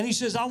And he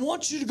says, I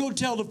want you to go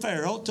tell the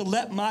Pharaoh to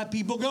let my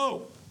people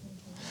go,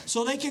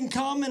 so they can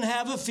come and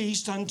have a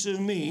feast unto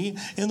me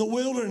in the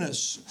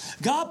wilderness.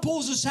 God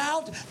pulls us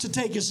out to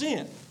take us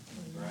in.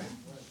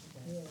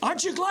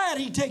 Aren't you glad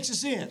he takes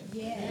us in?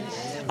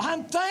 Yes.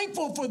 I'm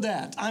thankful for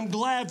that. I'm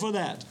glad for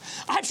that.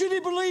 I truly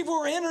believe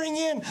we're entering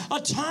in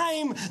a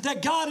time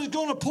that God is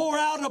going to pour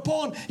out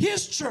upon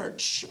his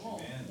church.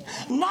 Amen.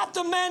 Not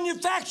the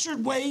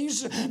manufactured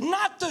ways,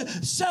 not the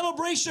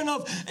celebration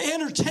of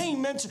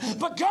entertainment,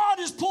 but God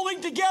is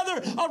pulling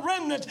together a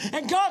remnant.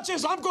 And God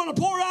says, I'm going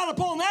to pour out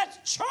upon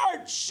that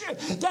church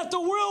that the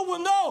world will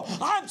know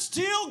I'm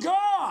still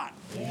God.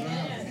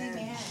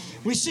 Yes.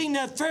 We've seen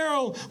that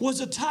Pharaoh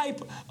was a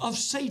type of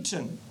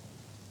Satan.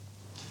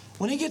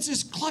 When he gets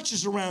his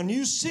clutches around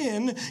you,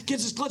 sin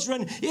gets his clutches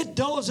around you, it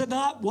does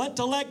not want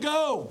to let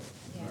go.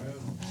 Yes.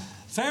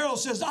 Pharaoh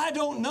says, I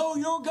don't know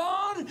your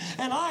God,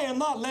 and I am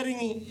not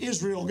letting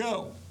Israel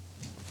go.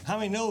 How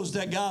many knows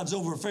that God's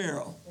over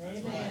Pharaoh?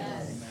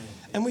 Amen.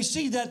 And we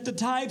see that the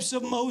types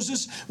of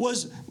Moses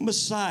was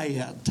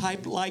Messiah,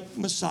 type like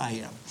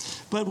Messiah.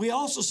 But we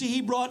also see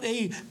he brought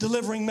a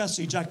delivering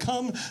message. I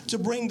come to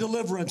bring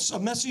deliverance, a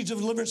message of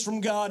deliverance from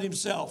God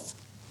himself.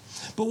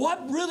 But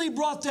what really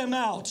brought them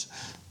out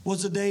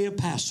was the day of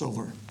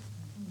Passover.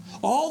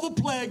 All the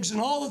plagues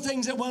and all the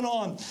things that went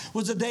on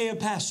was the day of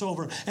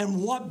Passover.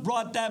 And what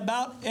brought that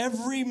about?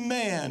 Every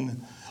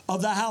man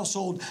of the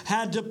household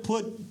had to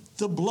put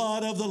the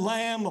blood of the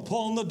lamb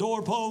upon the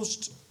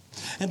doorpost.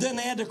 And then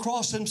they had to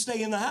cross and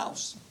stay in the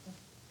house.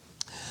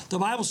 The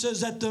Bible says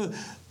that the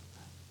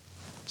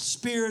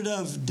spirit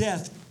of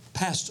death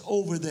passed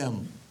over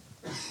them.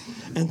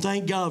 And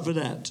thank God for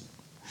that.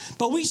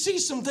 But we see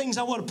some things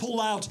I want to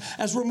pull out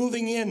as we're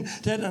moving in.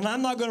 And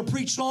I'm not going to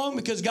preach long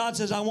because God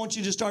says I want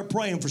you to start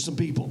praying for some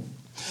people.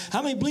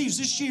 How many believes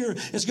this year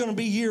is going to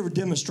be a year of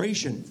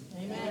demonstration?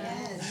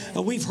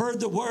 Amen. We've heard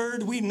the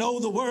word, we know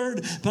the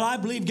word, but I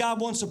believe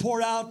God wants to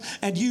pour out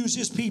and use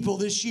his people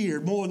this year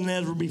more than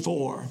ever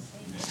before.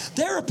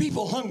 There are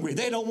people hungry.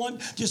 They don't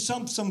want just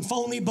some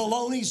phony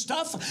baloney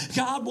stuff.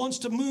 God wants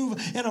to move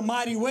in a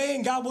mighty way,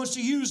 and God wants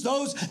to use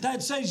those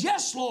that says,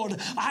 yes, Lord,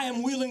 I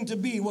am willing to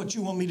be what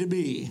you want me to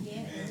be.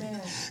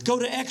 Yes. Go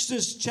to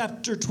Exodus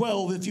chapter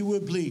 12, if you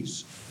would,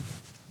 please.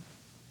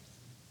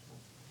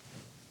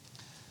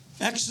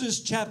 Exodus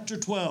chapter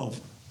 12.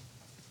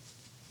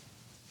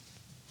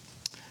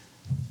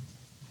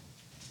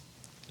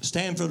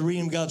 Stand for the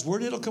reading of God's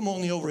word. It'll come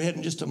on the overhead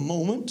in just a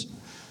moment.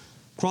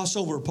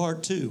 Crossover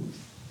part 2.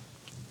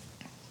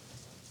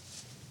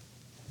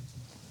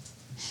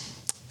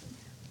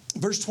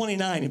 Verse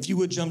 29, if you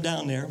would jump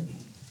down there.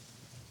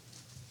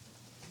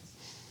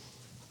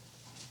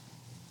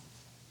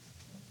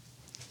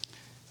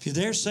 If you're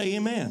there, say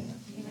amen.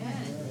 Amen.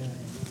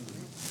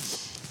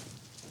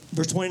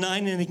 Verse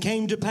 29, and it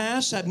came to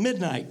pass at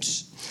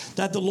midnight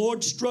that the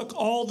Lord struck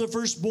all the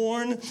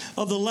firstborn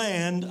of the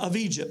land of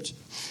Egypt,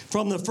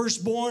 from the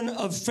firstborn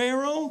of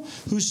Pharaoh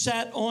who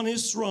sat on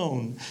his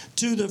throne,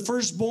 to the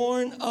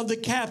firstborn of the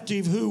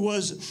captive who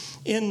was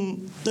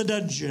in the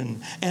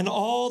dungeon, and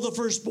all the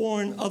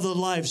firstborn of the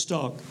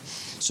livestock.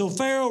 So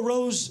Pharaoh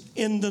rose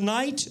in the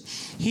night,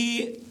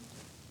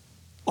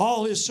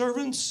 all his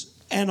servants,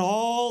 and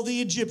all the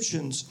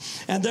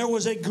Egyptians. And there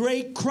was a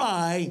great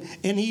cry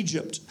in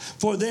Egypt,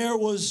 for there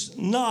was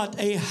not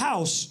a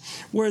house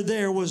where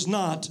there was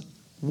not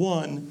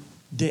one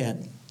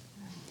dead.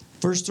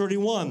 Verse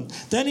 31,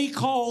 then he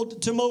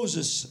called to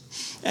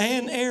Moses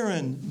and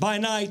Aaron by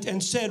night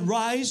and said,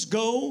 rise,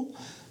 go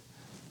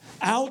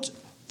out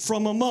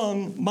from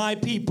among my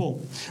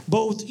people,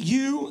 both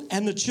you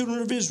and the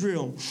children of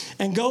Israel,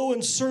 and go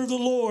and serve the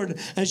Lord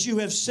as you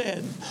have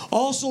said.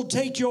 Also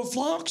take your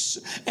flocks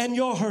and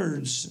your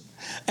herds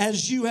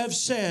as you have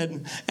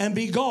said, and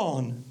be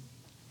gone.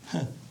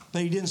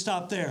 But he didn't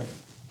stop there.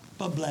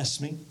 But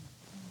bless me.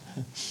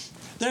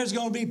 There's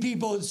going to be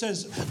people that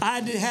says,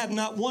 I have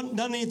not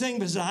done anything,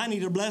 but said, I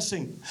need a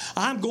blessing.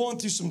 I'm going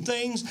through some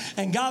things,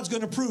 and God's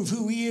going to prove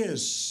who he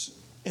is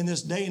in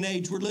this day and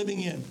age we're living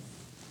in.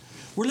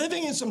 We're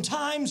living in some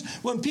times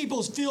when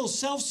people feel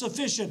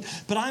self-sufficient,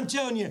 but I'm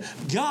telling you,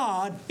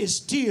 God is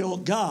still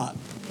God.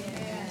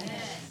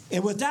 Yes.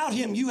 And without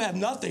him, you have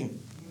nothing.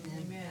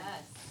 Amen.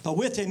 But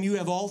with him, you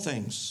have all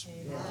things.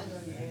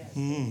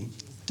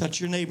 Touch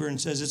your neighbor and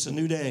says, it's a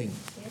new day.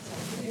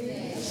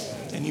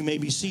 And you may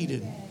be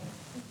seated.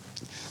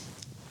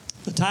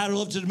 The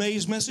title of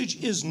today's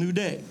message is New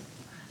Day.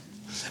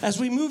 As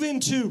we move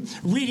into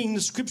reading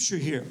the scripture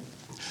here,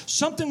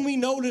 something we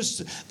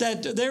noticed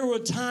that there were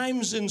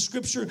times in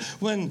Scripture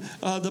when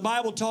the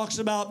Bible talks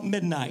about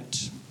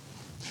midnight.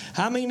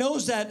 How many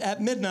knows that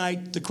at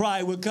midnight the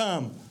cry would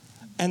come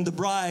and the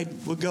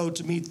bride would go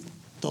to meet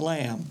the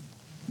Lamb,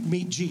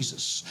 meet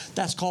Jesus?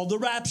 That's called the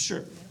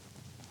rapture.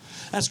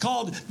 That's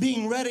called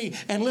being ready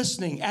and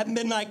listening at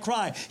midnight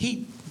cry.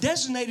 He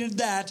designated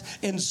that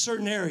in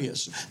certain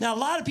areas. Now, a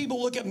lot of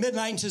people look at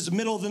midnight and says the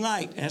middle of the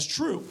night. That's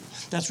true.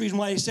 That's the reason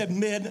why he said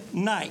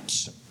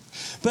midnight.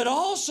 But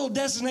also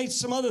designates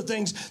some other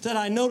things that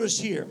I notice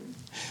here.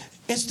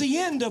 It's the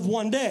end of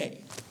one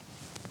day.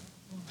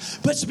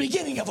 but it's the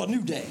beginning of a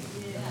new day.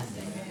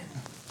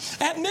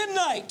 At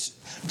midnight,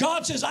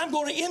 God says, I'm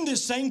going to end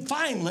this thing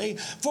finally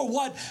for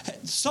what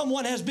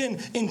someone has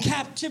been in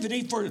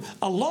captivity for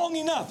a long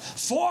enough.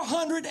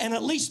 400 and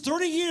at least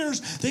 30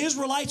 years, the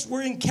Israelites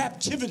were in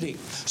captivity.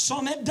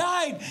 Some had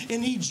died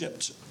in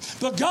Egypt.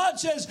 But God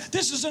says,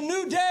 this is a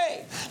new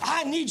day.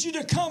 I need you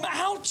to come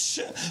out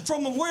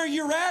from where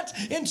you're at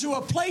into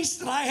a place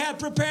that I have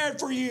prepared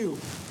for you.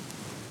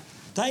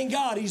 Thank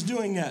God He's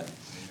doing that.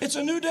 It's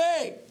a new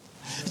day.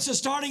 It's the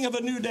starting of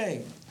a new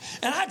day.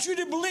 And I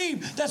truly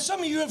believe that some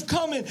of you have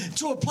come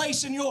into a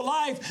place in your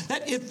life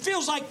that it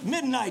feels like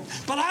midnight.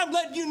 But I'm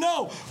letting you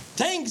know,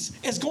 things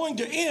is going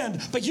to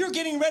end, but you're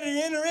getting ready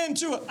to enter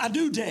into a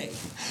new day.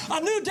 A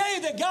new day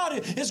that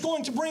God is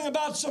going to bring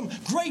about some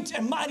great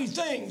and mighty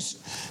things.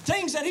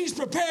 Things that He's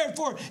prepared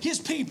for His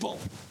people.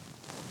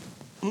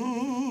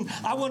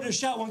 I wanted to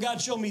shout when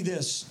God showed me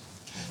this.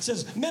 It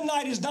says,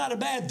 midnight is not a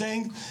bad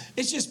thing.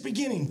 It's just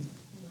beginning.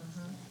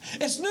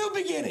 It's new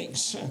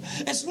beginnings.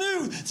 It's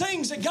new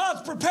things that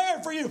God's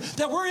prepared for you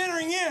that we're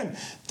entering in.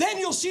 Then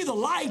you'll see the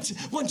light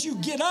once you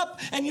get up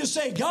and you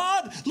say,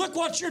 God, look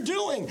what you're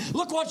doing.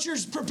 Look what you're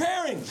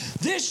preparing.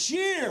 This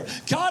year,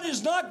 God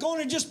is not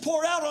going to just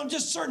pour out on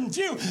just certain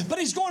few, but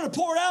He's going to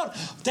pour out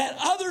that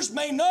others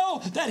may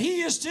know that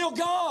He is still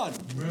God.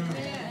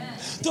 Amen.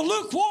 The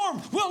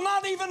lukewarm will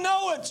not even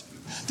know it.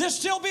 They'll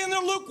still be in their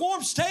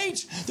lukewarm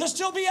stage. They'll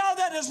still be out of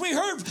that, as we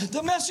heard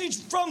the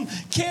message from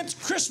Kent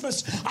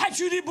Christmas. I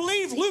truly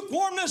believe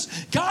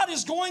lukewarmness, God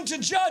is going to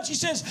judge. He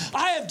says,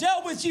 I have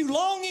dealt with you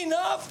long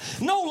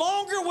enough. No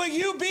longer will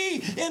you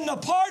be in the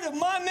part of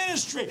my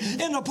ministry,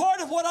 in the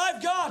part of what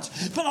I've got.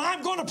 But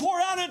I'm going to pour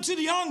out into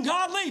the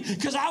ungodly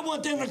because I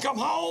want them to come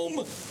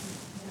home.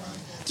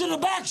 To the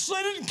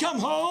backslidden, come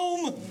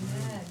home.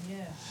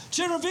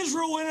 Children of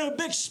Israel were in a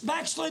big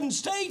backslidden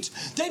state.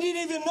 They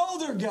didn't even know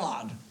their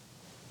God.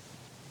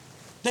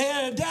 They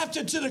had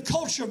adapted to the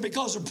culture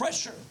because of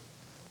pressure.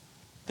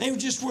 They were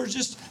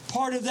just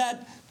part of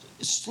that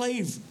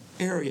slave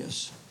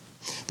areas.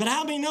 But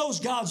how many knows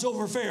God's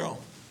over Pharaoh?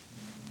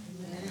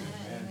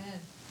 Amen.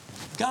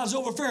 God's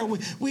over Pharaoh.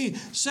 We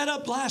set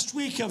up last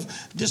week of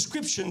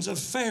descriptions of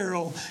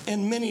Pharaoh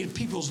in many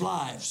people's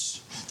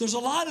lives. There's a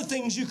lot of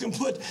things you can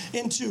put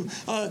into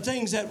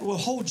things that will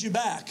hold you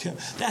back,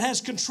 that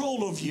has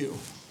control of you,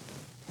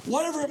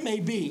 whatever it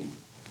may be.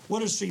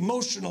 Whether it's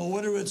emotional,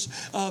 whether it's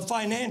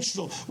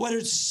financial, whether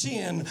it's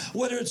sin,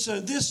 whether it's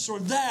this or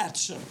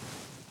that.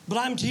 But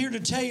I'm here to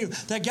tell you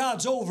that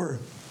God's over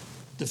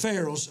the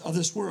pharaohs of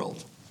this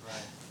world. Right.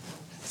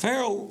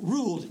 Pharaoh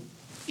ruled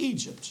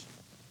Egypt.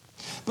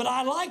 But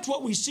I liked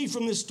what we see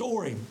from this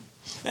story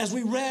as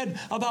we read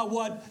about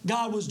what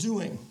God was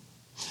doing.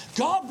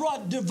 God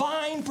brought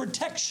divine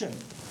protection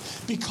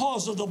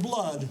because of the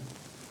blood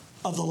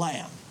of the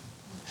Lamb.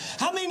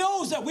 How many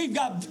knows that we've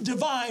got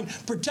divine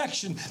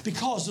protection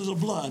because of the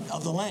blood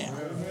of the Lamb?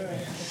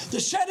 Amen. The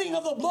shedding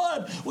of the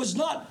blood was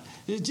not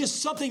just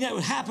something that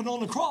would happen on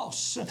the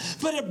cross,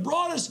 but it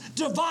brought us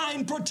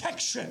divine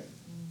protection.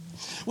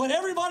 When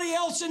everybody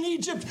else in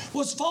Egypt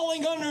was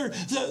falling under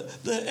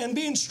and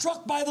being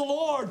struck by the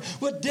Lord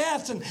with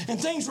death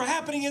and things were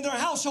happening in their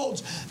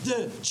households,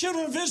 the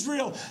children of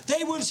Israel,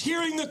 they was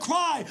hearing the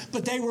cry,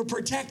 but they were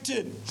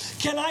protected.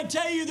 Can I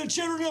tell you the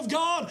children of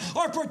God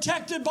are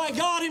protected by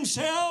God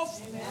Himself?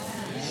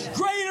 Amen.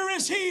 Greater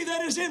is He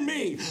that is in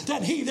me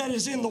than he that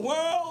is in the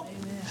world.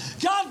 Amen.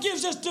 God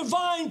gives us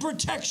divine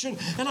protection,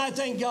 and I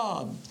thank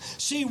God.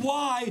 See,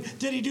 why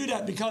did He do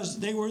that? Because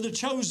they were the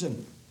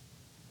chosen.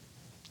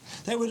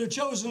 They were the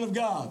chosen of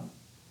God.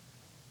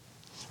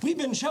 We've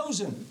been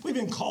chosen. We've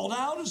been called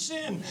out of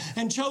sin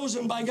and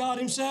chosen by God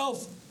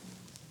Himself.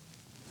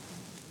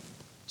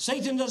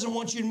 Satan doesn't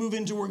want you to move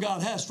into where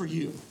God has for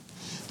you.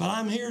 But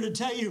I'm here to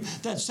tell you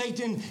that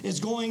Satan is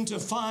going to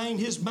find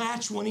his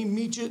match when he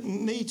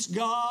meets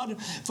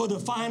God for the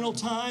final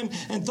time.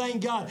 And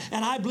thank God.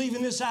 And I believe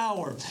in this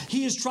hour,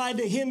 he has tried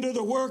to hinder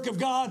the work of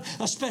God,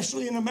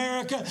 especially in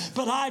America.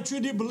 But I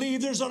truly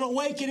believe there's an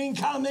awakening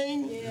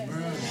coming.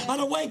 Yes.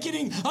 An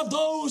awakening of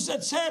those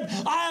that said,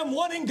 I am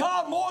wanting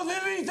God more than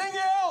anything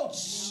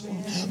else.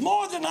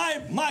 More than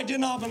my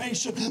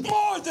denomination.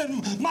 More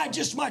than my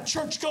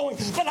church going.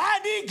 But I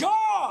need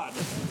God.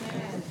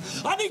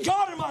 I need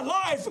God in my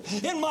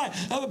life, in my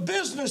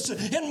business,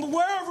 in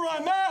wherever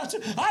I'm at.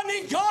 I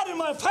need God in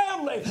my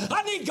family.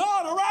 I need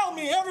God around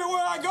me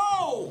everywhere I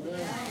go.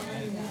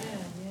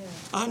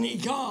 I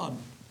need God.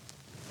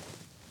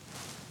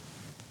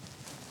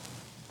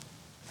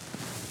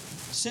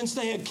 Since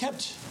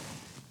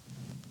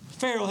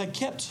Pharaoh had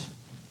kept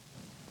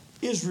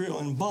Israel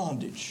in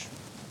bondage,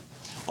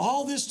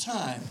 all this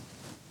time,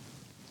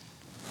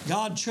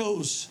 God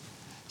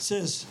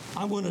says,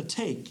 I'm going to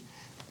take.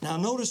 Now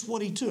notice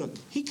what He took.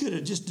 He could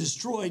have just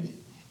destroyed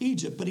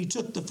Egypt, but He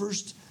took the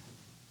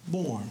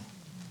firstborn.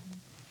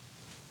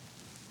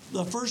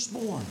 The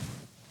firstborn.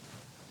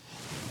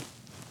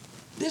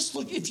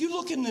 If you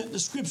look in the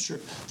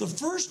scripture, the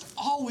first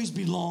always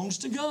belongs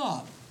to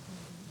God.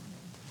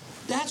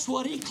 That's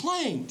what He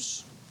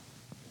claims.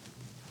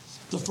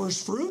 The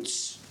first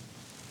fruits,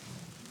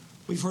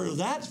 We've heard of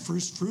that,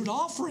 first fruit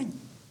offering.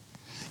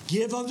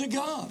 Give unto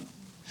God.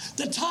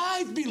 The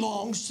tithe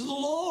belongs to the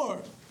Lord.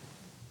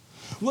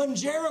 When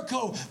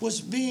Jericho was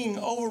being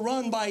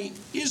overrun by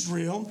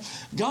Israel,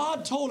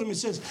 God told him, He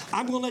says,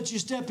 I'm going to let you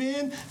step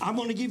in. I'm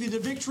going to give you the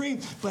victory.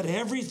 But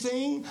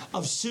everything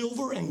of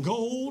silver and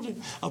gold,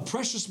 of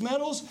precious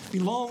metals,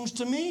 belongs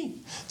to me.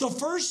 The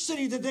first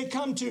city that they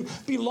come to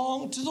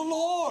belonged to the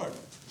Lord.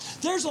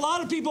 There's a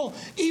lot of people,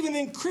 even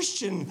in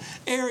Christian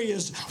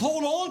areas,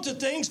 hold on to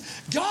things.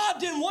 God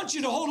didn't want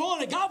you to hold on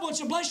to it. God wants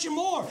to bless you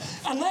more.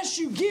 Unless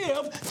you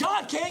give,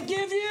 God can't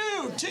give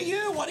to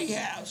you what He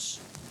has.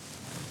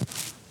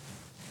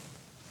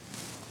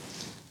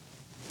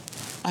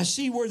 I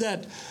see where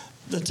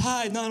the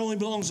tithe not only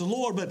belongs to the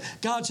Lord, but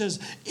God says,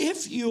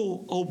 if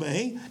you'll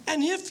obey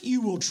and if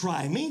you will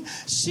try me,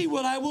 see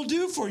what I will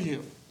do for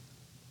you.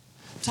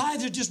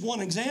 Tithe is just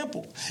one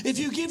example. If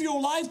you give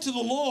your life to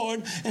the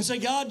Lord and say,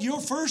 God,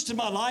 you're first in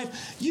my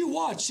life, you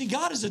watch. See,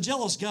 God is a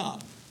jealous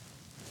God.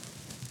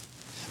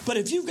 But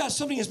if you've got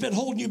something that's been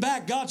holding you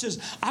back, God says,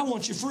 I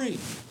want you free.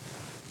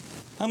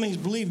 How many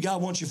believe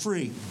God wants you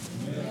free?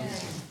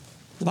 Yes.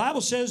 The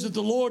Bible says that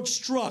the Lord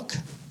struck.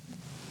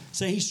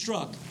 Say, He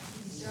struck.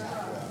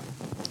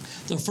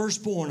 The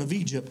firstborn of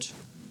Egypt.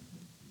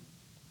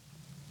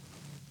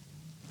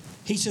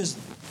 He says,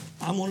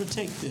 I want to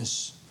take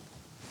this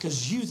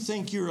because you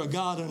think you're a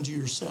God unto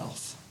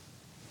yourself.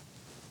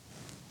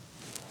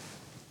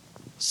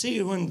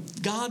 See, when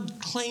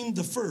God claimed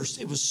the first,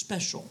 it was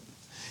special.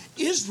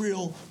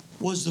 Israel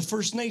was the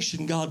first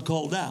nation God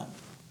called out.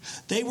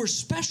 They were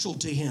special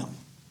to Him.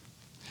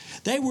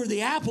 They were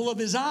the apple of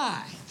His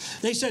eye.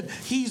 They said,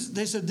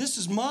 this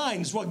is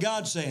mine, is what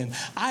God's saying.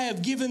 I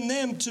have given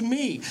them to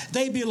me.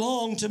 They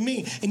belong to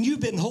me. And you've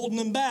been holding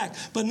them back,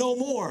 but no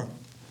more.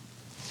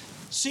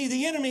 See,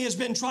 the enemy has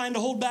been trying to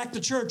hold back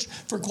the church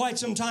for quite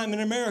some time in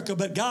America,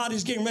 but God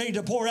is getting ready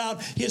to pour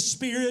out His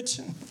Spirit.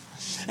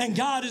 And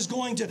God is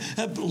going to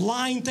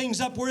line things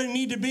up where they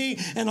need to be.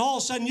 And all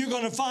of a sudden, you're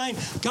going to find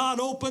God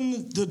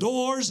open the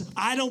doors.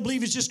 I don't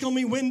believe it's just going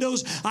to be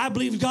windows. I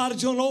believe God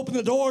is going to open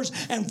the doors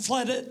and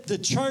flood the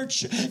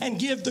church and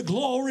give the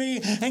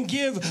glory and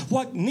give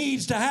what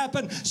needs to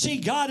happen. See,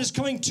 God is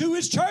coming to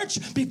His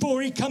church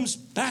before He comes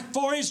back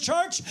for His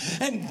church.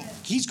 And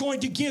He's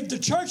going to give the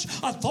church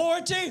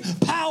authority,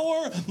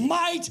 power,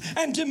 might,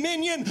 and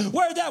dominion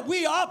where that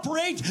we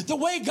operate the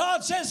way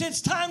God says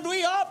it's time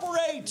we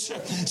operate.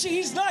 See,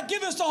 He's not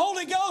giving us the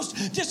Holy Ghost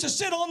just to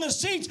sit on the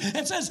seat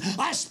and says,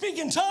 I speak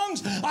in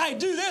tongues, I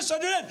do this, I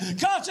do that.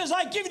 God says,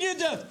 I give you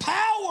the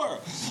power.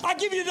 I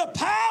give you the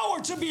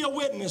power to be a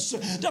witness,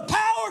 the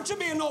power to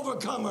be an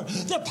overcomer,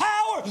 the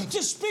power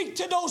to speak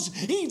to those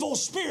evil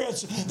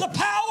spirits, the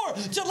power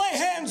to lay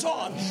hands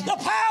on, the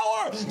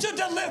power to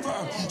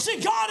deliver. See,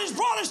 God has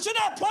brought us to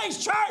that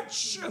place,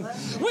 church.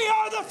 We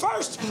are the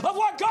first of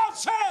what God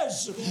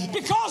says.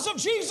 Because of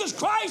Jesus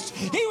Christ,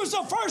 He was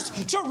the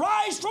first to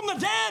rise from the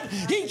dead.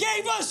 He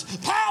gave us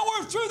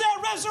power through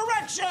that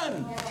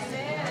resurrection.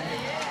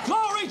 Amen.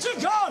 Glory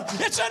to God.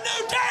 It's a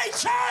new day,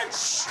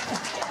 church.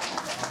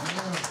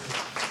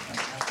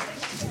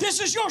 This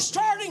is your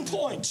starting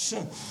point.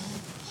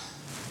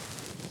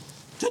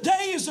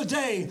 Today is the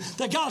day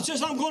that God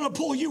says, I'm going to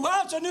pull you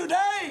out. It's a new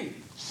day.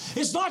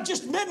 It's not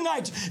just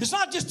midnight. It's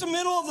not just the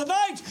middle of the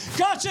night.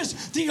 God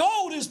says, the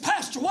old is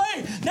passed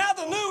away. Now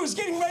the new is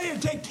getting ready to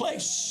take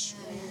place.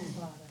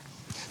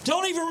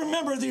 Don't even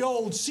remember the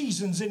old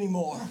seasons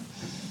anymore.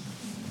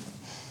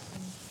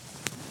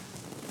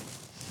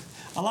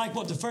 I like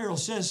what the Pharaoh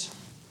says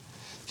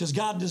because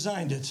God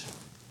designed it.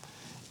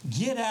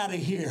 Get out of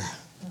here.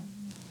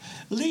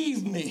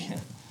 Leave me.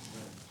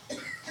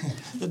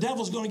 The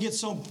devil's going to get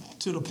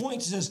to the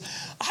point he says,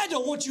 I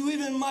don't want you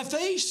even in my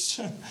face.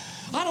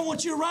 I don't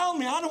want you around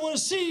me. I don't want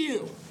to see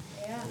you.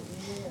 Yeah.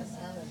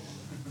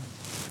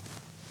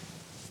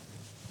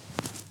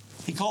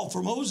 He called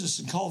for Moses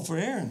and called for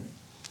Aaron.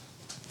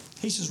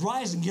 He says,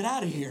 rise and get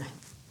out of here.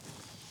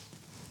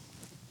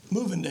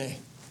 Moving day.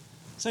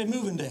 Say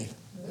moving day.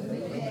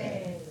 Moving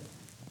day.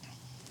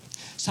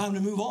 It's time to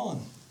move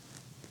on.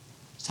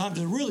 It's time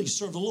to really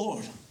serve the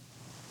Lord.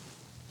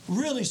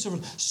 Really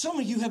serve. Some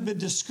of you have been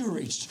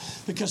discouraged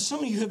because some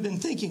of you have been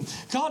thinking,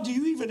 God, do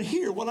you even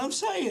hear what I'm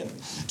saying?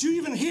 Do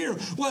you even hear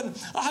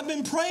what I've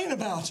been praying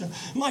about?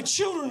 My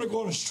children are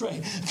going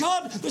astray.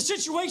 God, the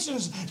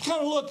situations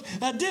kind of look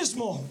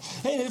dismal.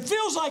 And it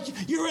feels like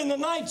you're in the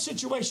night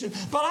situation.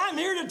 But I'm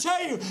here to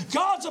tell you,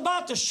 God's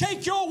about to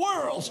shake your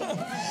world.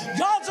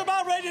 God's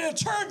about ready to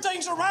turn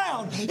things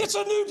around. It's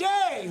a new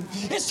day.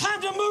 It's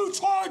time to move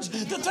towards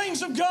the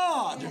things of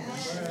God.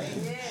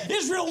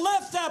 Israel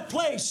left that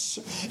place.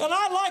 And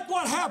I like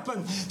what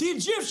happened. The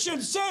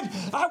Egyptians said,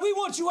 we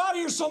want you out of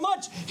here so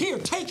much. Here,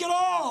 take it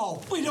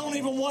all. We don't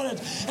even want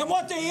it. And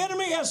what the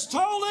enemy has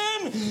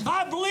stolen,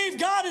 I believe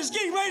God is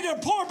getting ready to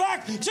pour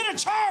back to the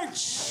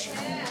church.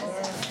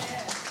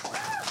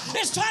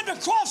 It's time to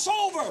cross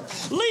over.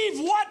 Leave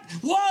what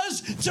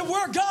was to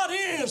where God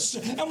is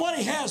and what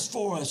He has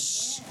for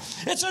us.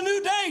 It's a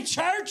new day,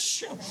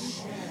 church.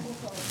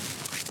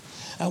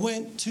 I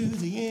went to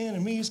the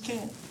enemy's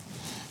camp,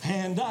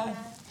 and I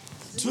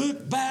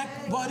took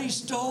back what he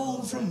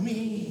stole from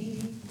me.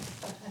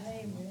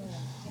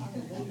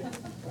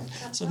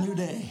 It's a new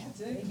day.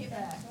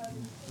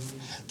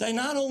 They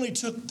not only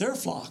took their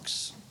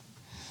flocks,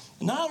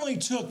 not only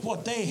took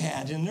what they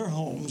had in their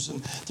homes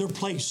and their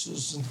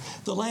places and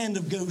the land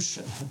of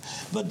Goshen,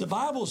 but the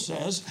Bible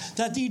says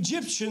that the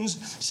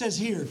Egyptians says,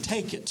 here,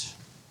 take it.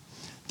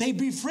 They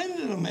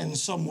befriended them in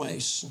some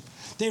ways.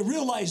 They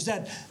realized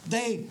that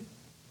they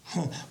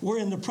were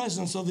in the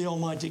presence of the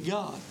Almighty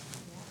God.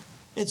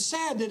 It's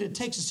sad that it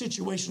takes a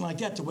situation like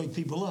that to wake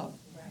people up.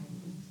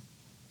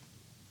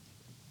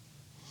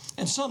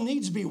 And some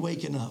needs to be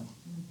waking up.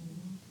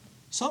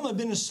 Some have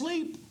been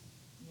asleep.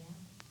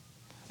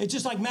 It's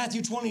just like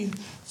Matthew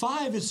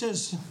 25, it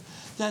says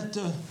that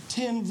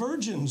 10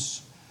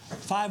 virgins,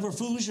 5 were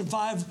foolish and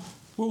 5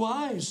 were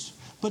wise.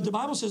 But the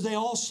Bible says they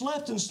all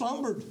slept and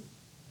slumbered.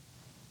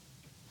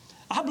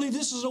 I believe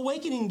this is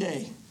awakening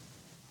day.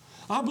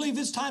 I believe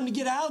it's time to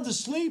get out of the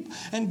sleep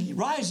and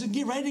rise and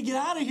get ready to get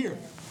out of here.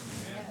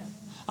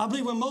 I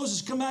believe when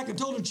Moses come back and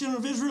told the children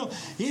of Israel,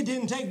 it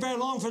didn't take very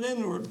long for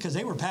them because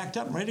they were packed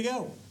up and ready to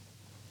go.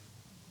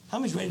 How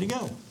many's ready to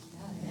go?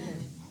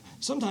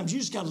 Sometimes you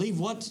just got to leave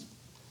what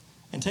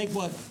and take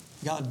what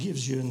God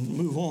gives you and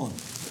move on.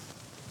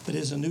 But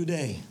it's a new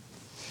day.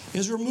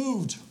 Israel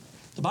moved,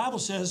 the Bible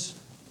says,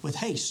 with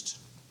haste.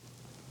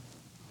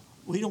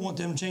 We don't want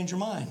them to change their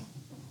mind.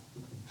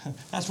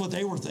 That's what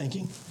they were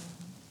thinking.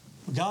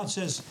 But God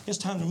says, it's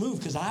time to move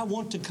because I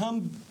want to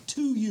come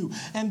to you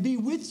and be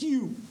with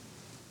you.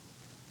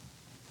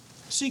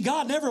 See,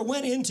 God never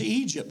went into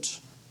Egypt.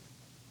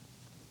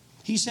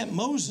 He sent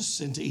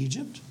Moses into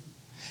Egypt.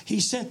 He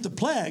sent the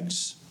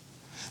plagues,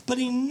 but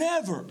he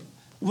never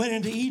went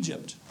into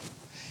Egypt.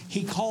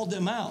 He called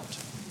them out.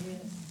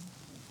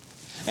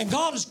 And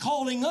God is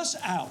calling us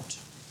out.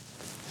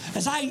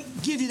 As I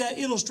give you that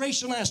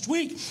illustration last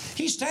week,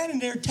 he's standing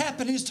there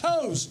tapping his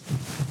toes,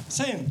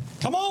 saying,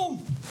 come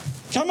on,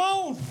 come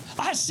on,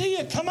 I see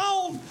you, come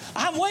on,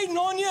 I'm waiting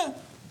on you.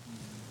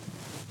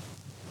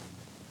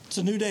 It's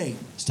a new day.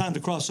 It's time to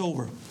cross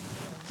over.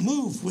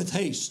 Move with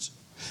haste.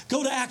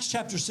 Go to Acts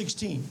chapter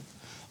 16.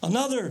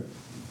 Another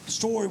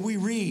story we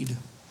read,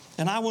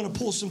 and I want to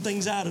pull some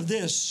things out of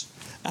this.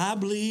 I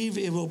believe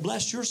it will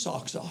bless your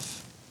socks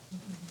off.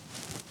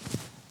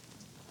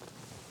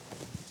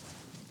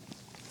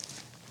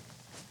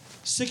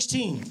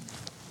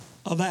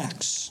 of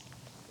Acts.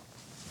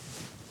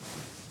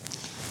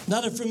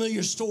 Another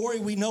familiar story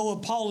we know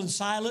of Paul and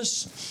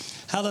Silas,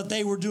 how that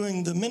they were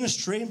doing the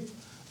ministry,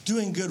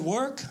 doing good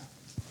work.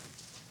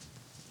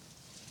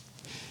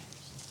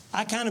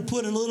 I kind of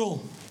put a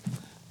little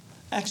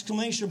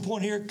exclamation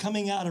point here,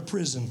 coming out of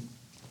prison.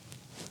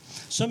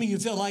 Some of you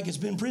feel like it's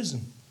been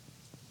prison.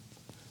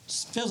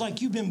 It feels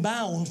like you've been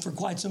bound for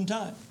quite some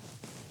time.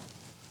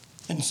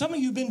 And some of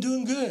you have been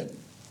doing good.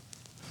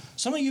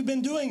 Some of you have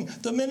been doing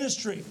the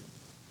ministry.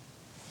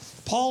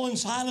 Paul and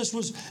Silas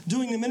was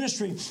doing the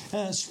ministry,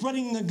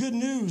 spreading the good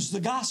news, the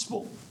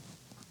gospel.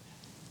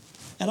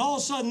 And all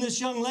of a sudden, this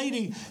young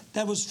lady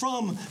that was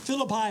from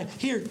Philippi,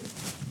 here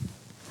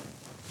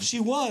she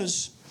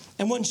was.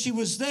 And when she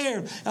was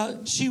there,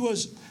 she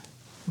was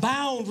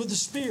bound with the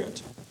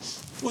spirit,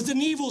 with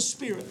an evil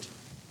spirit.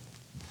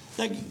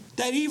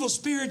 That evil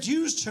spirit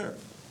used her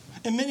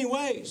in many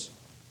ways.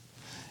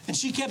 And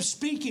she kept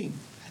speaking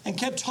and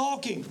kept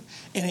talking,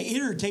 and it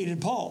irritated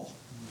Paul.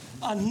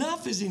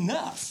 Enough is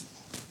enough.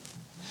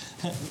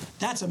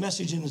 That's a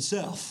message in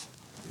itself.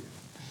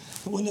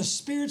 When the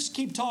spirits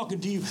keep talking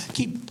to you,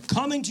 keep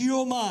coming to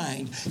your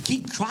mind,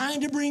 keep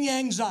trying to bring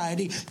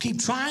anxiety, keep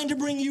trying to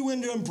bring you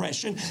into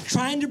impression,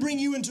 trying to bring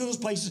you into those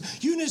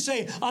places, you need to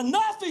say,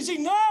 enough is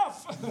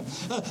enough.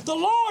 The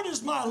Lord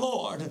is my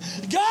Lord.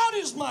 God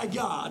is my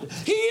God.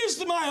 He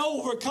is my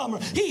overcomer.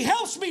 He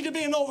helps me to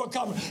be an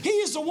overcomer. He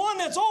is the one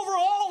that's over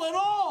all and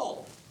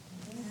all.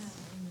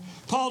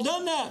 Paul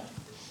done that.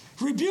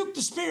 Rebuked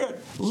the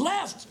spirit,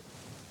 left.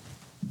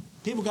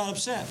 People got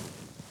upset.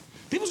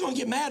 People's going to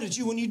get mad at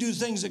you when you do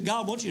things that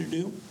God wants you to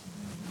do.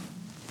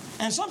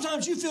 And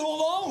sometimes you feel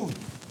alone,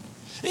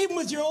 even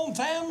with your own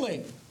family.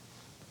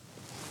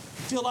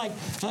 You feel like,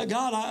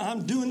 God,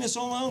 I'm doing this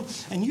on my own.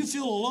 And you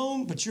feel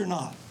alone, but you're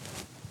not.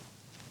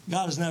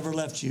 God has never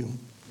left you.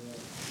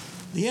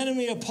 The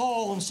enemy of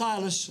Paul and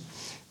Silas,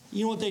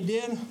 you know what they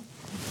did?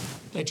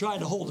 They tried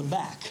to hold them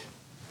back.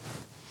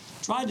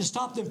 Tried to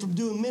stop them from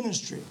doing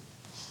ministry.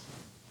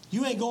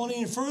 You ain't going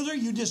any further.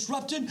 You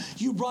disrupted.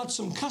 You brought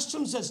some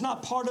customs that's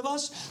not part of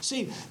us.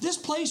 See, this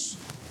place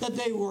that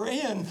they were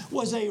in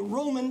was a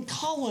Roman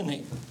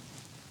colony.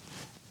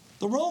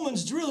 The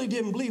Romans really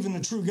didn't believe in the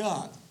true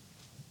God.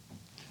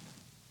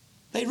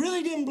 They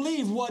really didn't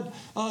believe what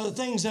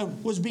things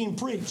that was being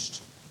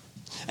preached.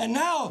 And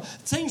now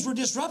things were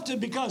disrupted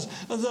because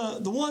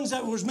of the ones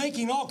that was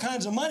making all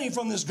kinds of money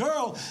from this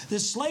girl,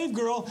 this slave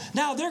girl,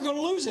 now they're going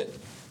to lose it.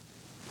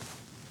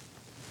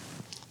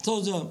 So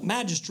the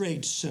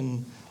magistrates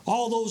and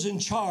all those in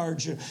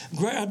charge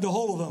grabbed a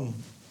hold of them.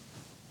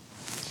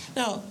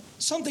 Now,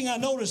 something I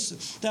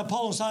noticed that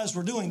Paul and Silas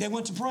were doing. They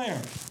went to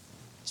prayer.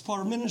 It's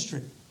part of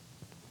ministry.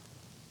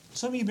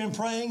 Some of you have been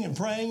praying and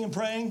praying and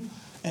praying,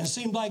 and it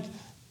seemed like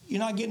you're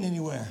not getting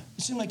anywhere.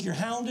 It seemed like you're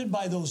hounded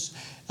by those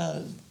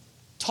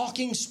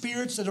talking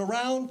spirits that are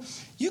around.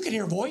 You can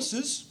hear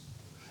voices,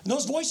 and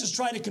those voices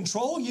try to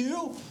control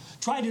you,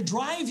 try to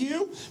drive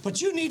you,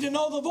 but you need to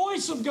know the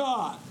voice of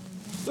God.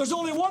 There's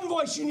only one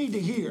voice you need to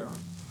hear.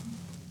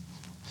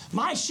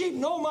 My sheep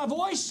know my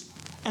voice,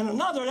 and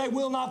another they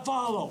will not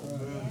follow.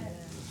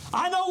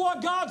 I know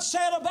what God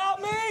said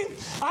about me.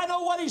 I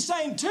know what He's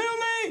saying to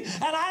me,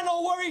 and I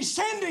know where He's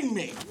sending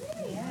me.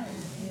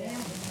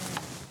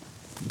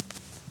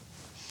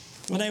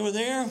 When they were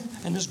there,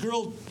 and this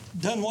girl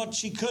done what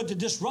she could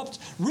to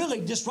really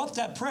disrupt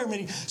that prayer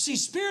meeting. See,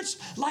 spirits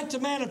like to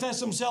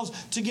manifest themselves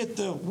to get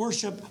the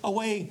worship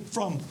away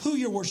from who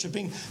you're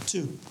worshiping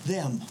to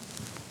them.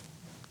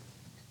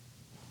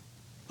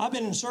 I've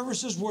been in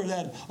services where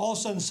that all of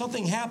a sudden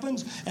something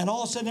happens, and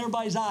all of a sudden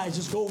everybody's eyes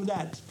just go over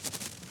that.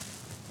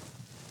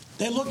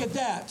 They look at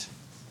that.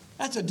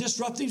 That's a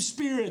disruptive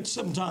spirit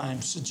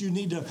sometimes that you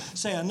need to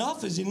say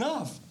enough is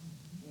enough.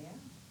 Yeah.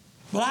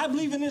 But I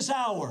believe in this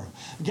hour,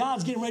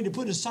 God's getting ready to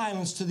put a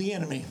silence to the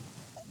enemy.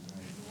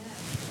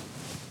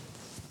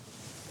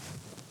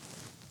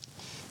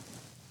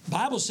 The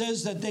Bible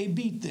says that they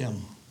beat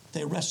them.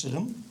 They arrested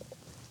them,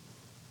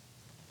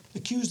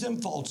 accused them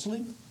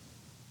falsely.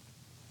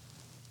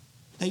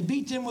 They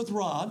beat them with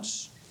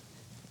rods,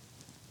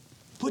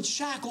 put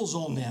shackles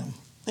on them.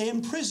 They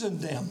imprisoned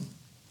them,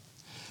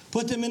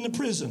 put them into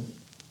prison.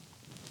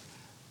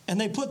 And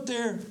they put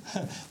them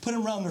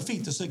around their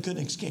feet so they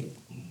couldn't escape.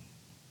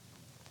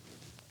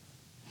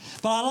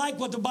 But I like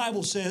what the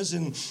Bible says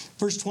in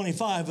verse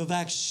 25 of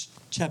Acts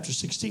chapter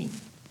 16.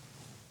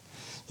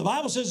 The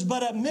Bible says,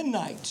 but at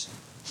midnight,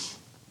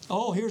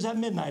 oh, here's that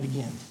midnight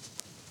again.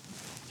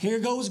 Here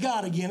goes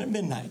God again at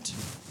midnight.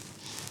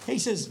 He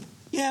says,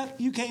 yeah,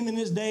 you came in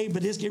this day,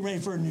 but it's getting ready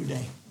for a new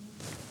day.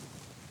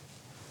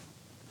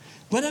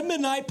 But at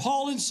midnight,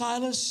 Paul and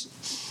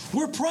Silas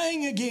were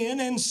praying again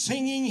and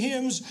singing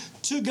hymns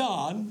to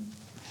God,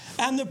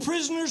 and the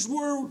prisoners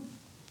were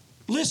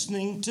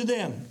listening to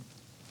them.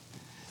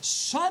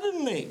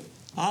 Suddenly,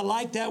 I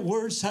like that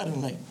word,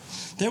 suddenly,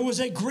 there was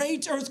a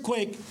great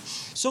earthquake,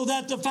 so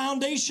that the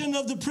foundation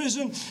of the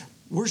prison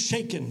were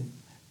shaken.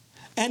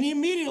 And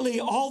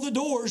immediately all the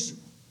doors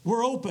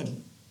were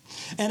open,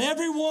 and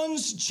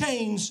everyone's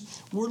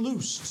chains were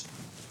loosed.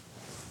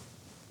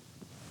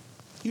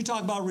 You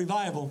talk about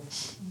revival.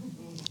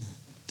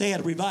 They had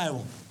a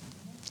revival.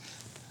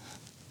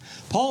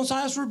 Paul and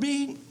Silas were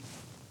beaten,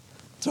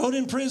 thrown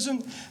in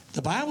prison.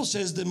 The Bible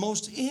says the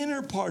most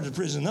inner part of the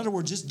prison, in other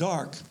words, it's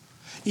dark.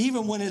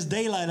 Even when it's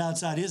daylight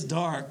outside, it's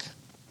dark.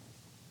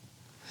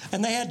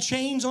 And they had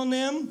chains on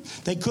them.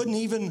 They couldn't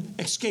even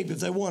escape if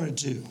they wanted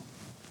to.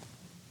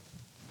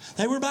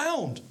 They were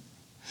bound.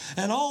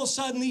 And all of a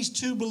sudden, these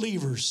two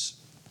believers,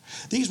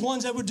 these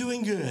ones that were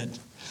doing good,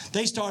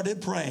 they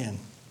started praying.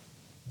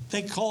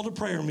 They called a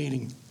prayer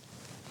meeting.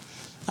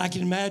 I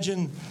can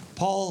imagine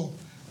Paul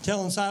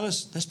telling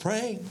Silas, let's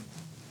pray.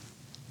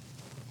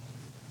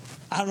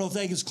 I don't know if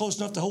they was close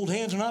enough to hold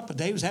hands or not, but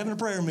they was having a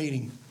prayer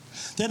meeting.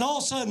 Then all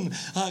of a sudden,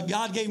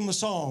 God gave them a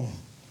song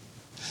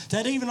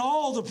that even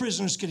all the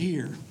prisoners could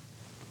hear.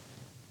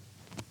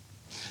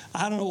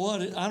 I don't know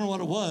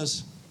what it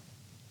was.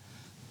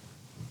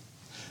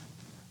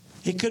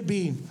 It could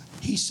be,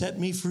 He set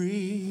me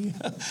free.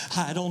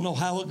 I don't know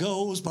how it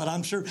goes, but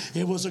I'm sure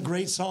it was a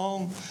great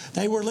song.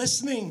 They were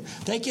listening.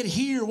 They could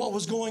hear what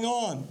was going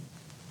on.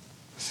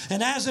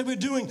 And as they were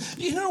doing,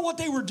 you know what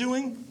they were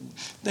doing?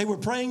 They were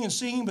praying and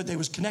singing, but they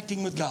was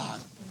connecting with God.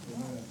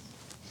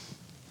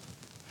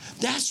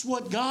 That's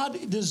what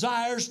God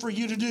desires for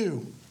you to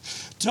do.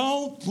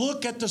 Don't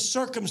look at the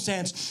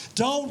circumstance.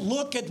 Don't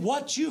look at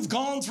what you've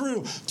gone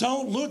through.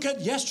 Don't look at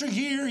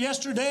yesteryear,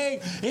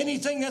 yesterday,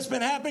 anything that's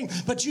been happening.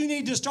 But you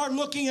need to start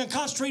looking and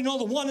concentrating on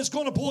the one that's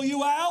going to pull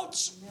you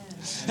out.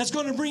 That's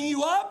going to bring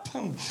you up.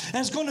 And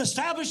it's going to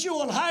establish you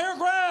on higher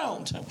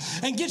ground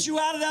and get you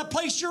out of that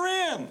place you're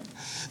in.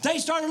 They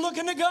started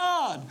looking to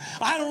God.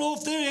 I don't know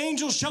if the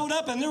angels showed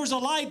up and there was a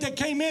light that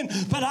came in,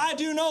 but I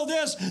do know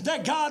this,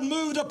 that God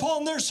moved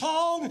upon their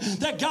song,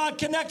 that God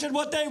connected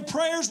what their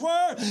prayers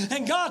were,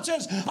 and God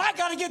says, I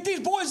got to get these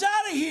boys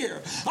out of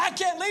here. I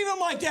can't leave them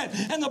like that.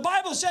 And the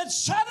Bible said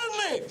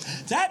suddenly,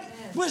 that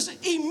was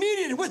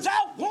immediate,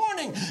 without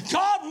warning,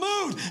 God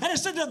moved, and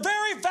it's at the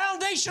very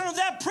foundation of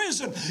that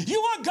prison. You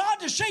want God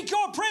to shake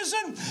your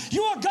prison?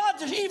 You want God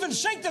to even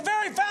shake the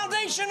very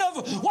foundation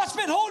of what's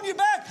been holding you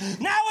back?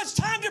 Now it's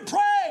time to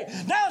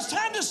pray. Now it's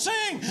time to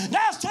sing.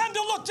 Now it's time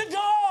to look to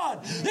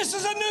God. This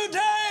is a new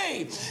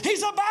day.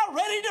 He's about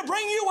ready to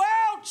bring you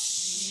out.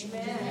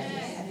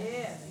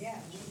 Amen. Yeah.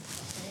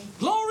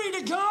 Glory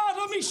to God.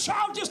 Let me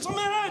shout just a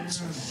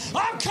minute.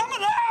 I'm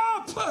coming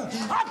up.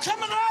 I'm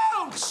coming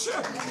out.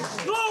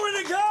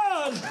 Glory to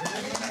God.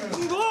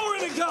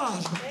 Glory to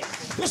God.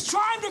 It's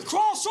time to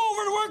cross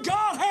over to where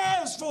God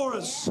has for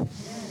us.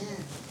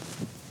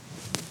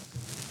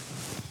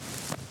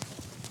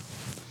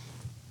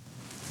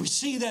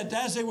 see that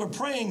as they were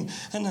praying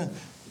and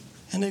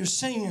they were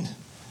singing,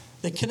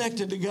 they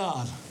connected to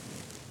God.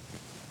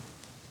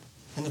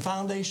 And the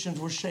foundations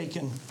were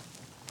shaken.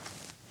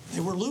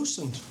 They were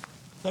loosened.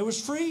 They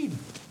was freed.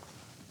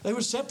 They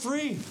were set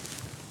free.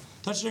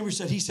 Touch your neighbor,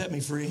 said, He set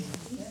me free.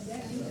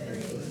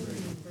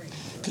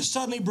 Because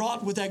suddenly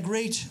brought with that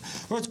great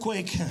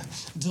earthquake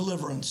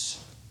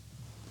deliverance.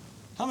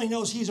 How many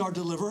knows He's our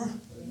deliverer?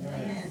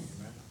 Amen.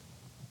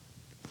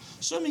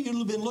 Some of you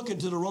have been looking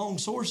to the wrong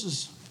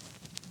sources,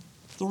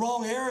 the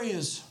wrong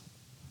areas.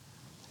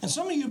 And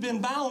some of you have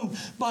been bound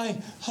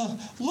by,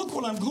 look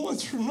what I'm going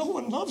through. No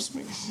one loves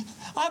me.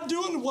 I'm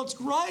doing what's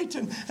right,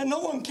 and no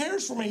one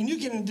cares for me. And you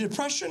get in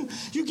depression.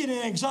 You get in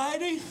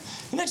anxiety.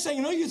 The next thing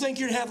you know, you think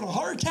you're having a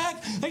heart attack.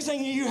 Next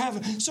thing you're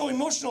having so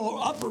emotional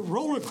up a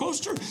roller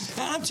coaster. And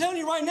I'm telling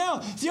you right now,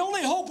 the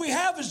only hope we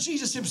have is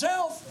Jesus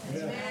Himself.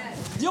 Amen.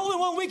 The only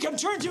one we can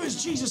turn to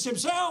is Jesus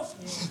Himself.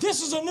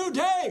 This is a new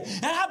day.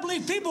 And I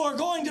believe people are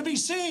going to be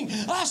seeing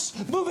us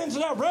move into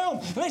that realm.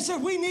 And they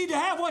said, we need to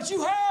have what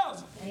you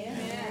have.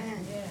 Amen.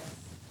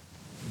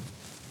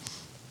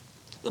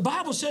 The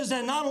Bible says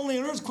that not only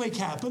an earthquake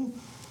happened,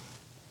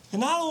 and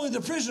not only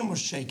the prison was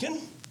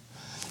shaken,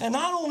 and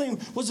not only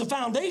was the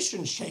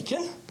foundation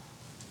shaken,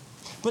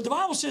 but the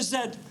Bible says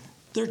that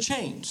their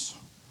chains,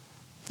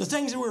 the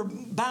things that were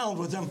bound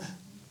with them,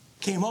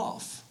 came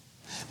off.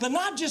 But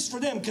not just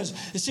for them, because,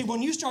 you see,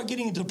 when you start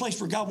getting into the place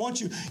where God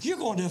wants you, you're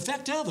going to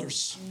affect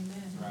others.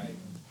 Amen.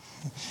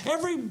 Right.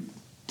 Every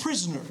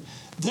prisoner,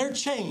 their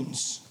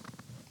chains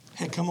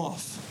had come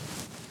off.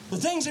 The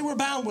things they were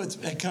bound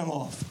with had come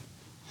off.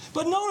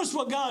 But notice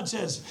what God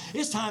says.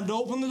 It's time to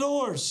open the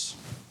doors.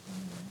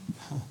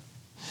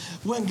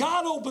 When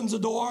God opens the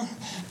door,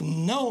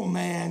 no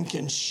man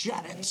can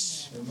shut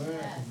it.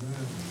 Amen.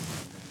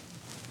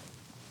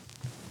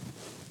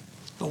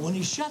 But when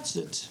He shuts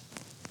it,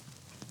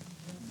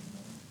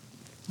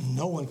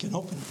 no one can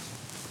open it.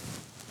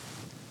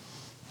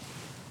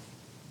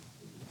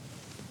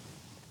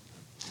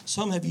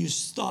 Some of you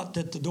thought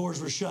that the doors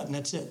were shut and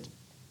that's it.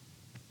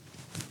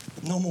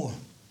 No more.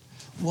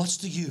 What's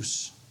the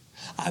use?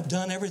 I've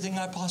done everything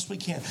I possibly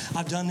can.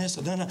 I've done this,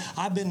 I've done that.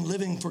 I've been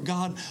living for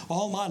God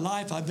all my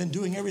life. I've been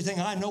doing everything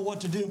I know what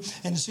to do,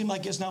 and it seems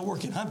like it's not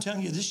working. I'm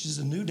telling you, this is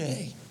a new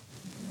day.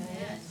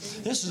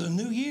 This is a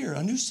new year,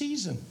 a new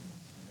season.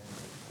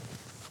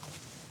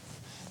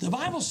 The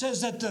Bible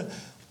says that the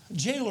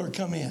jailer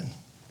come in,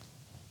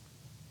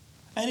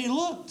 and he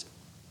looked.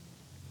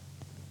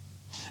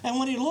 And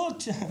when he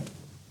looked,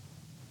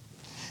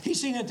 he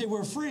seen that they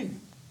were free.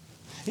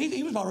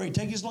 He was about ready to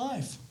take his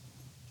life.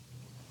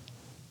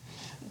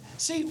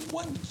 See,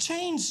 what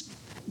change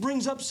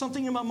brings up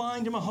something in my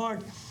mind, in my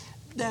heart,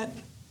 that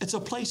it's a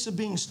place of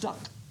being stuck.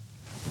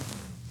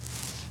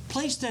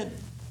 Place that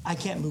I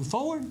can't move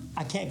forward,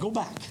 I can't go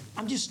back.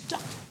 I'm just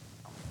stuck.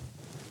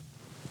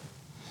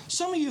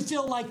 Some of you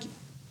feel like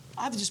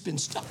I've just been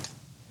stuck.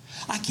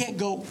 I can't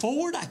go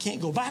forward, I can't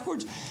go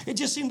backwards. It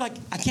just seems like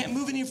I can't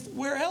move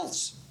anywhere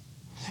else.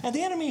 And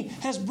the enemy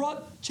has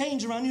brought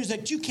change around you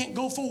that you can't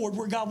go forward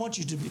where God wants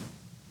you to be.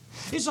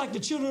 It's like the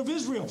children of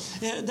Israel.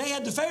 They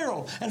had the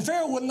Pharaoh, and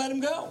Pharaoh wouldn't let them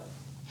go.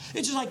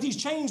 It's just like these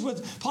chains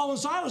with Paul and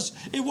Silas.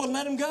 It wouldn't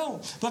let them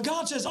go. But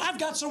God says, I've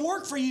got some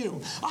work for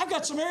you. I've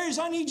got some areas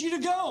I need you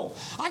to go.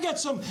 I got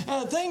some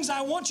things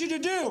I want you to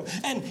do.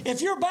 And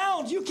if you're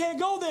bound, you can't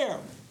go there.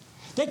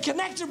 They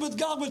connected with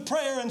God with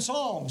prayer and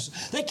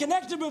songs. They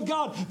connected with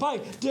God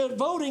by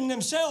devoting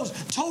themselves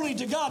totally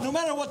to God, no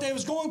matter what they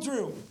was going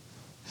through.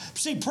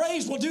 See,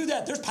 praise will do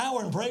that. There's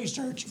power in praise,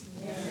 church.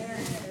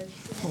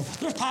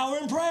 There's power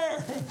in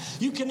prayer.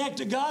 You connect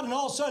to God, and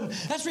all of a sudden,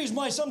 that's the reason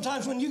why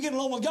sometimes when you get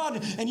alone with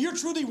God and you're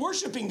truly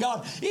worshiping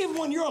God, even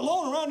when you're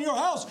alone around your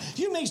house,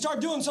 you may start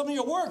doing some of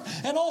your work,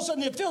 and all of a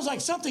sudden it feels like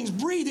something's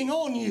breathing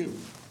on you.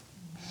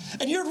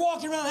 And you're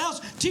walking around the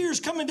house, tears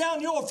coming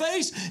down your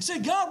face. Say,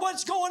 God,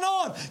 what's going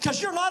on?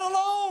 Because you're not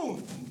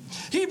alone.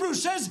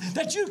 Hebrews says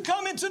that you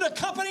come into the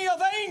company of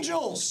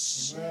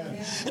angels.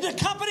 In the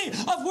company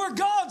of where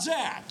God's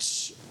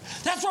at.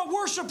 That's what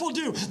worship will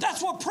do.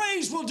 That's what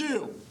praise will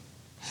do.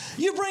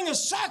 You bring a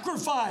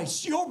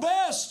sacrifice, your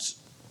best,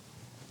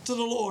 to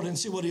the Lord and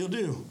see what He'll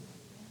do.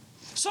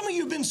 Some of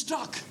you have been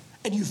stuck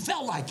and you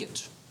felt like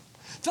it.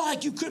 Felt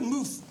like you couldn't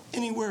move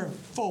anywhere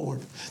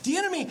forward. The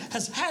enemy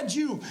has had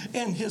you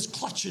in his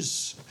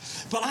clutches.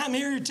 But I'm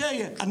here to tell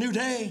you, a new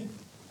day.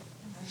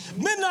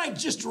 Midnight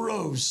just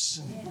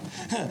arose.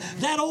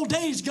 That old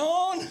day's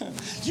gone.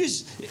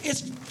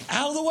 It's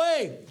out of the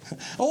way.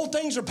 Old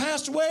things are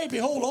passed away.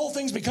 Behold, all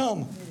things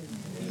become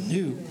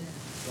new.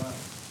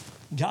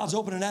 God's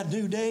opening that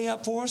new day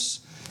up for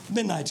us.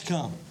 Midnight's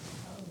come.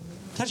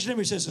 Touch your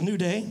neighbor, says, a new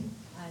day.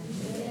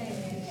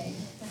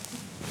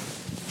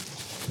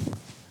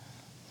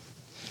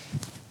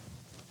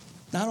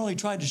 Not only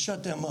tried to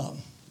shut them up,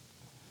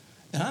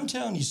 and I'm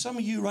telling you, some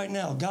of you right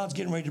now, God's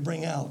getting ready to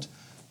bring out,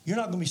 you're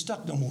not going to be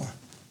stuck no more.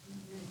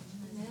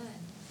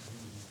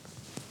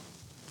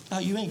 Now,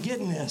 you ain't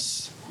getting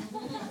this.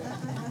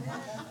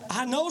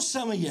 I know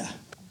some of you.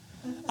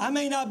 I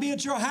may not be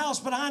at your house,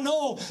 but I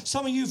know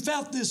some of you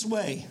felt this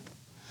way.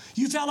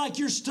 You felt like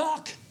you're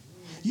stuck.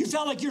 You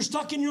felt like you're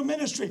stuck in your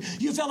ministry.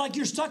 You felt like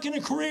you're stuck in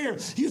a career.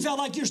 You felt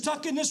like you're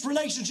stuck in this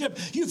relationship.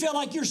 You feel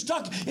like you're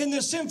stuck in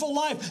this sinful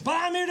life. But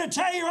I'm here to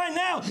tell you right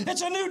now,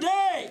 it's a new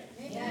day.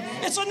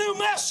 It's a new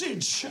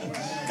message.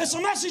 It's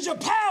a message of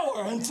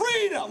power and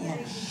freedom.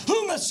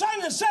 Whom the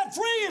Son has set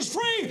free is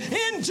free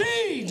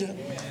indeed.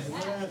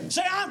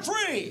 Say, I'm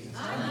free.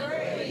 I'm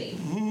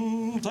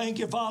free. Thank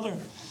you, Father.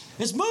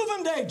 It's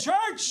moving day,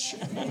 church.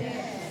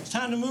 It's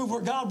time to move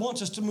where God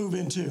wants us to move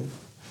into.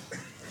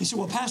 You say,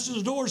 well, Pastor,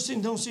 the doors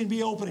don't seem to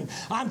be opening.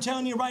 I'm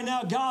telling you right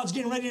now, God's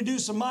getting ready to do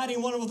some mighty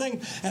and wonderful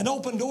things and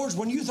open doors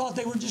when you thought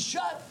they were just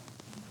shut.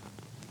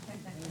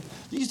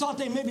 You thought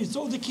they maybe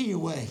throw the key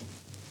away.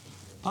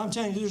 I'm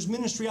telling you, there's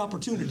ministry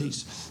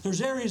opportunities.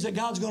 There's areas that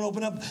God's going to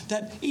open up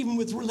that even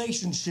with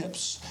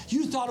relationships,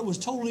 you thought it was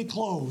totally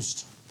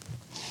closed.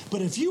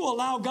 But if you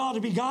allow God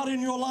to be God in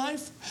your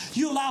life,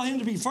 you allow Him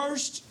to be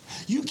first,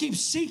 you keep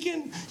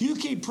seeking, you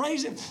keep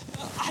praising.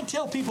 I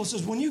tell people,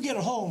 says, when you get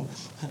home,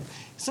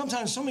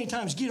 sometimes, so many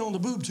times, you get on the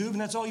boob tube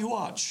and that's all you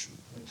watch.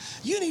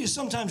 You need to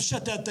sometimes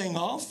shut that thing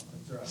off.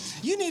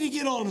 You need to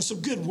get on some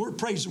good word,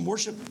 praise and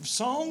worship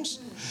songs.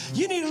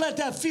 You need to let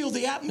that fill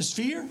the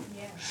atmosphere.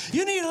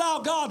 You need to allow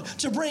God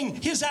to bring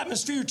His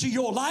atmosphere to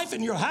your life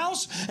and your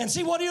house and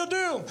see what He'll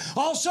do.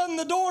 All of a sudden,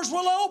 the doors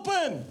will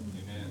open.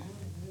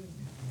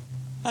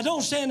 I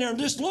don't stand there and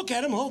just look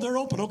at them. Oh, they're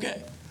open.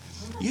 Okay.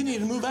 You need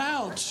to move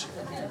out.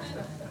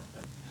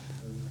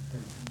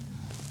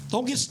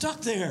 Don't get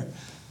stuck there.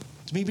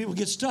 Too many people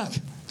get stuck.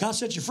 God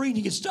set you free and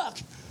you get stuck.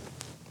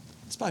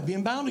 It's by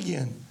being bound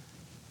again.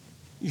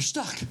 You're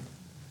stuck.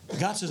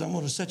 God says, I'm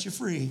going to set you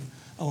free.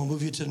 I'm going to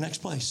move you to the next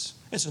place.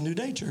 It's a new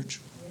day, church.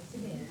 Yes,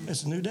 it is.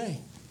 It's a new day.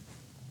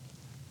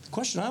 The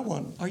question I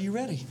want, are you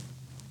ready?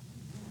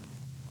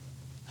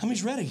 How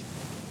many's ready?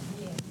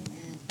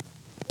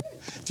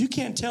 If you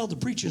can't tell, the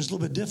preaching is a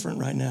little bit different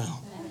right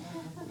now.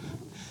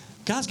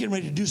 God's getting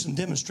ready to do some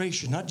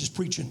demonstration, not just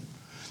preaching.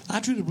 I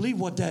truly believe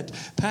what that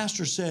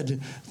pastor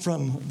said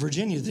from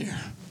Virginia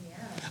there.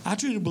 I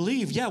truly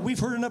believe, we've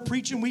heard enough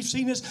preaching. We've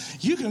seen this.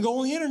 You can go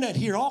on the internet,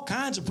 hear all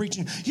kinds of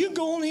preaching. You can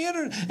go on the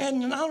internet,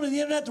 and not only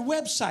the internet, the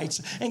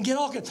websites, and get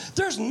all kinds.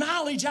 There's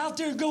knowledge out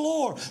there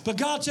galore. But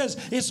God says,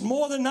 it's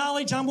more than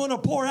knowledge. I'm going to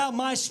pour out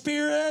my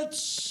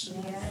spirits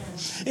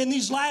in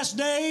these last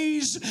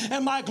days,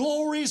 and my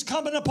glory is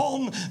coming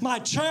upon my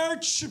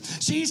church.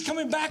 See, He's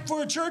coming back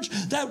for a church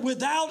that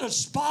without a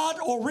spot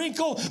or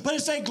wrinkle, but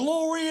it's a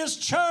glorious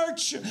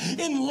church,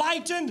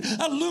 enlightened,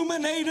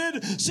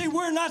 illuminated. See,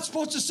 we're not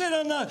supposed to sit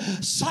on the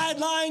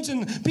sidelines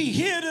and be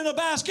hid in a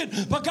basket,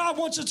 but God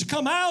wants us to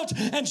come out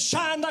and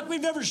shine like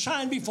we've never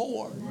shined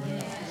before.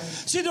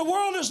 See, the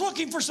world is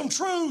looking for some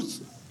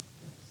truth.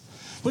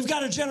 We've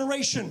got a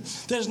generation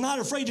that is not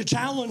afraid to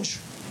challenge.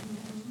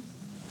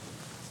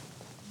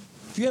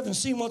 If you haven't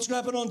seen what's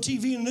happening on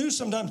TV and news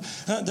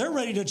sometimes, they're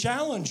ready to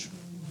challenge.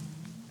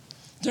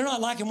 They're not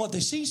liking what they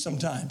see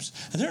sometimes,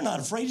 and they're not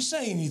afraid to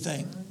say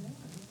anything.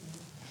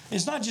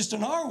 It's not just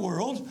in our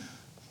world.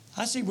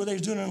 I see what they're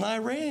doing in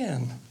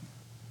Iran,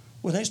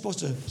 where they're supposed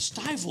to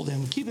stifle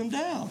them, keep them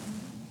down.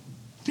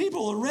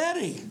 People are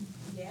ready.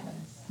 Yes.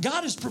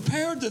 God has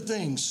prepared the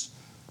things.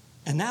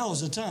 And now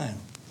is the time.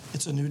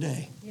 It's a new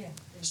day. Yeah.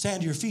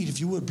 Stand to your feet if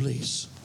you would, please.